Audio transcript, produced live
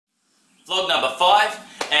Vlog number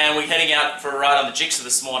 5, and we're heading out for a ride on the Jigsaw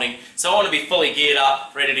this morning. So I want to be fully geared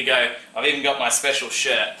up, ready to go. I've even got my special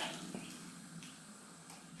shirt.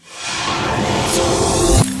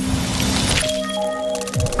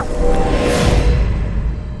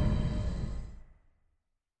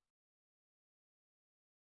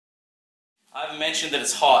 I haven't mentioned that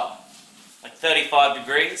it's hot, like 35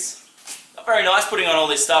 degrees. Not very nice putting on all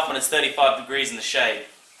this stuff when it's 35 degrees in the shade.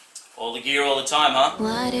 All the gear all the time, huh?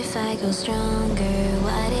 What if I go stronger?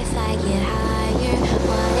 What if I get higher?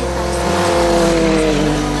 What if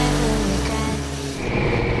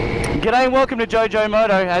I G'day and welcome to JoeJoeMoto.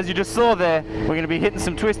 As you just saw there, we're going to be hitting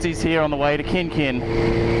some twisties here on the way to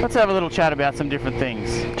Kin. Let's have a little chat about some different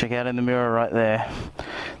things. Check out in the mirror right there.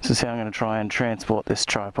 This is how I'm going to try and transport this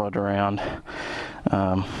tripod around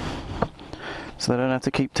so that I don't have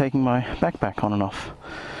to keep taking my backpack on and off.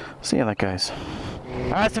 See how that goes.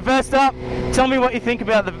 Alright, so first up, tell me what you think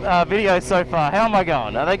about the videos so far. How am I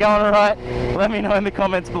going? Are they going alright? Let me know in the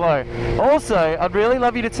comments below. Also, I'd really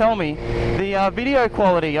love you to tell me the video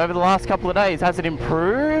quality over the last couple of days. Has it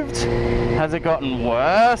improved? Has it gotten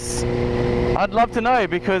worse? I'd love to know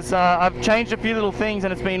because I've changed a few little things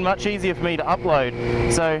and it's been much easier for me to upload.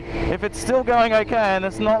 So if it's still going okay and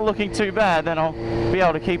it's not looking too bad, then I'll be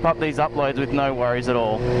able to keep up these uploads with no worries at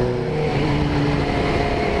all.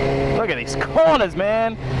 Look at these corners,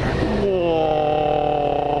 man! Whoa!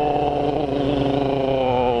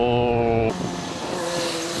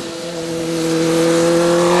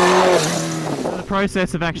 The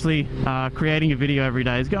process of actually creating a video every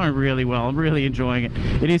day is going really well. I'm really enjoying it.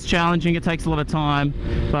 It is challenging, it takes a lot of time,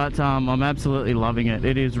 but I'm absolutely loving it.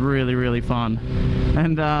 It is really, really fun.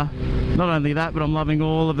 And not only that, but I'm loving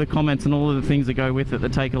all of the comments and all of the things that go with it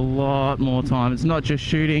that take a lot more time. It's not just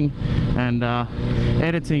shooting and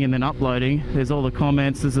editing and then uploading. There's all the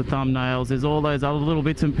comments, there's the thumbnails, there's all those other little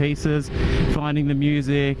bits and pieces, finding the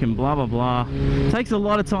music and blah blah blah. It takes a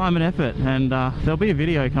lot of time and effort, and there'll be a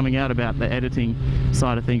video coming out about the editing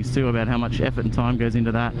side of things too, about how much effort and time goes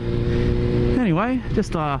into that. Anyway,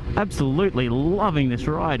 just absolutely loving this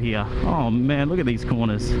ride here. Oh man, look at these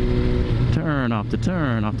corners. Turn after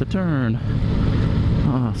turn after turn.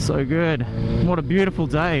 Oh, so good. What a beautiful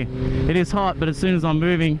day. It is hot, but as soon as I'm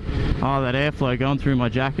moving, oh, that airflow going through my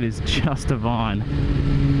jacket is just divine.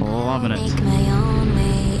 Loving it. make my own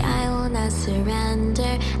way. I will not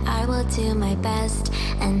surrender. I will do my best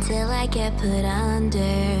until I get put under.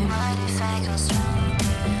 What if I go stronger?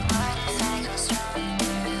 What if I go stronger?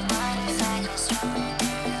 What if I go stronger?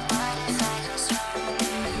 What if I go stronger?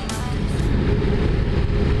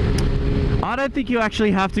 I don't think you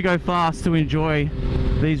actually have to go fast to enjoy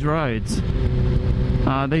these roads.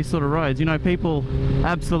 These sort of roads. You know, people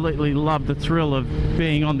absolutely love the thrill of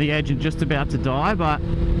being on the edge and just about to die, but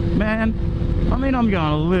man, I mean, I'm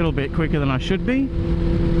going a little bit quicker than I should be.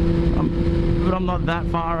 But I'm not that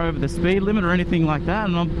far over the speed limit or anything like that,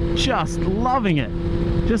 and I'm just loving it.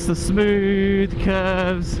 Just the smooth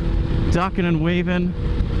curves, ducking and weaving.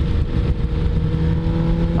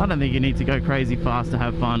 I don't think you need to go crazy fast to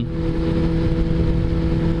have fun.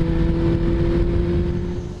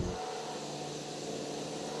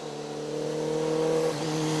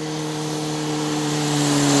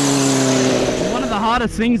 One of the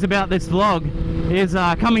hardest things about this vlog is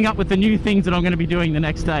coming up with the new things that I'm going to be doing the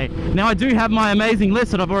next day. Now, I do have my amazing list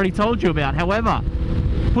that I've already told you about. However,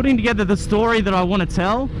 putting together the story that I want to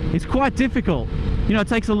tell is quite difficult. You know, it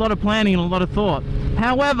takes a lot of planning and a lot of thought.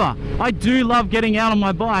 However, I do love getting out on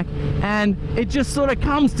my bike and it just sort of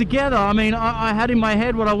comes together. I mean, I had in my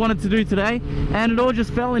head what I wanted to do today and it all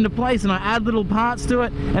just fell into place, and I add little parts to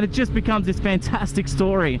it and it just becomes this fantastic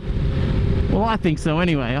story. Well, I think so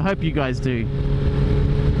anyway. I hope you guys do.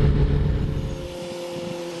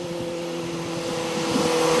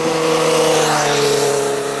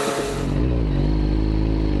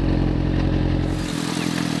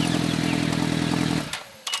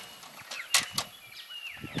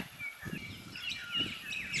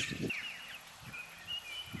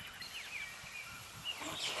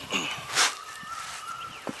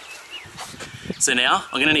 So now,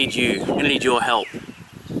 I'm going to need you. I'm going to need your help.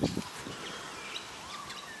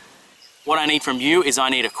 What I need from you is I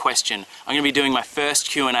need a question. I'm going to be doing my first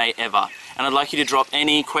Q&A ever, and I'd like you to drop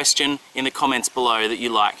any question in the comments below that you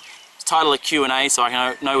like. Title it Q&A so I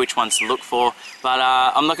can know which ones to look for, but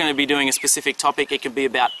I'm not going to be doing a specific topic. It could be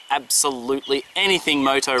about absolutely anything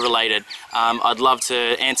moto related. I'd love to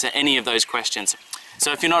answer any of those questions.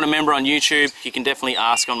 So if you're not a member on YouTube, you can definitely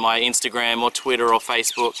ask on my Instagram or Twitter or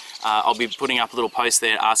Facebook. I'll be putting up a little post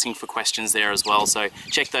there asking for questions there as well, so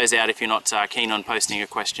check those out if you're not keen on posting a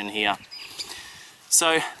question here.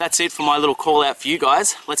 So that's it for my little call out for you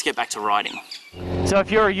guys. Let's get back to riding. So if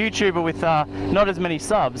you're a YouTuber with not as many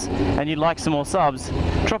subs and you'd like some more subs,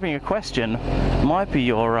 dropping a question might be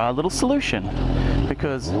your little solution,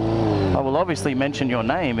 because I will obviously mention your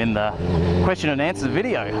name in the question and answer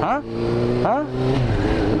video, huh? Huh?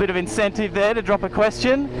 A bit of incentive there to drop a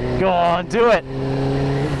question. Go on, do it.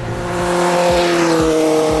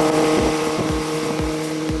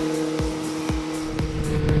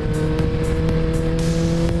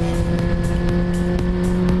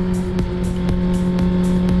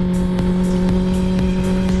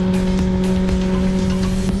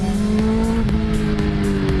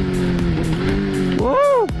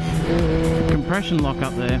 Compression lock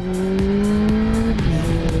up there.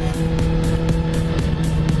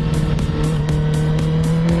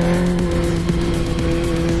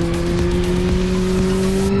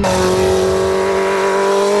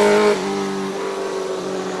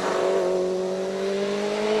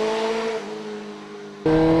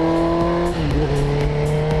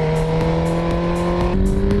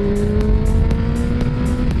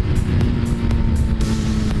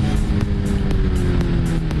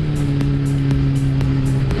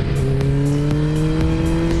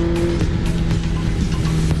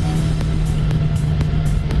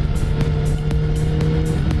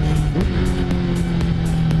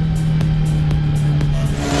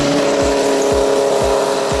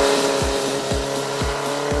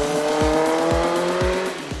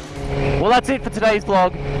 Well, that's it for today's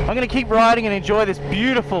vlog. I'm going to keep riding and enjoy this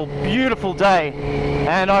beautiful, beautiful day.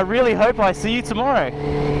 And I really hope I see you tomorrow.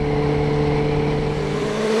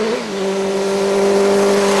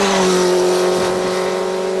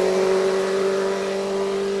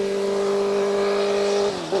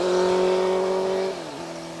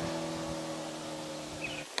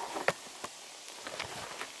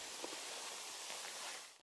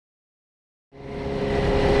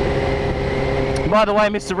 By the way,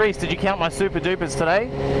 Mr. Reese, did you count my super dupers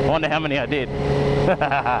today? I wonder how many I did.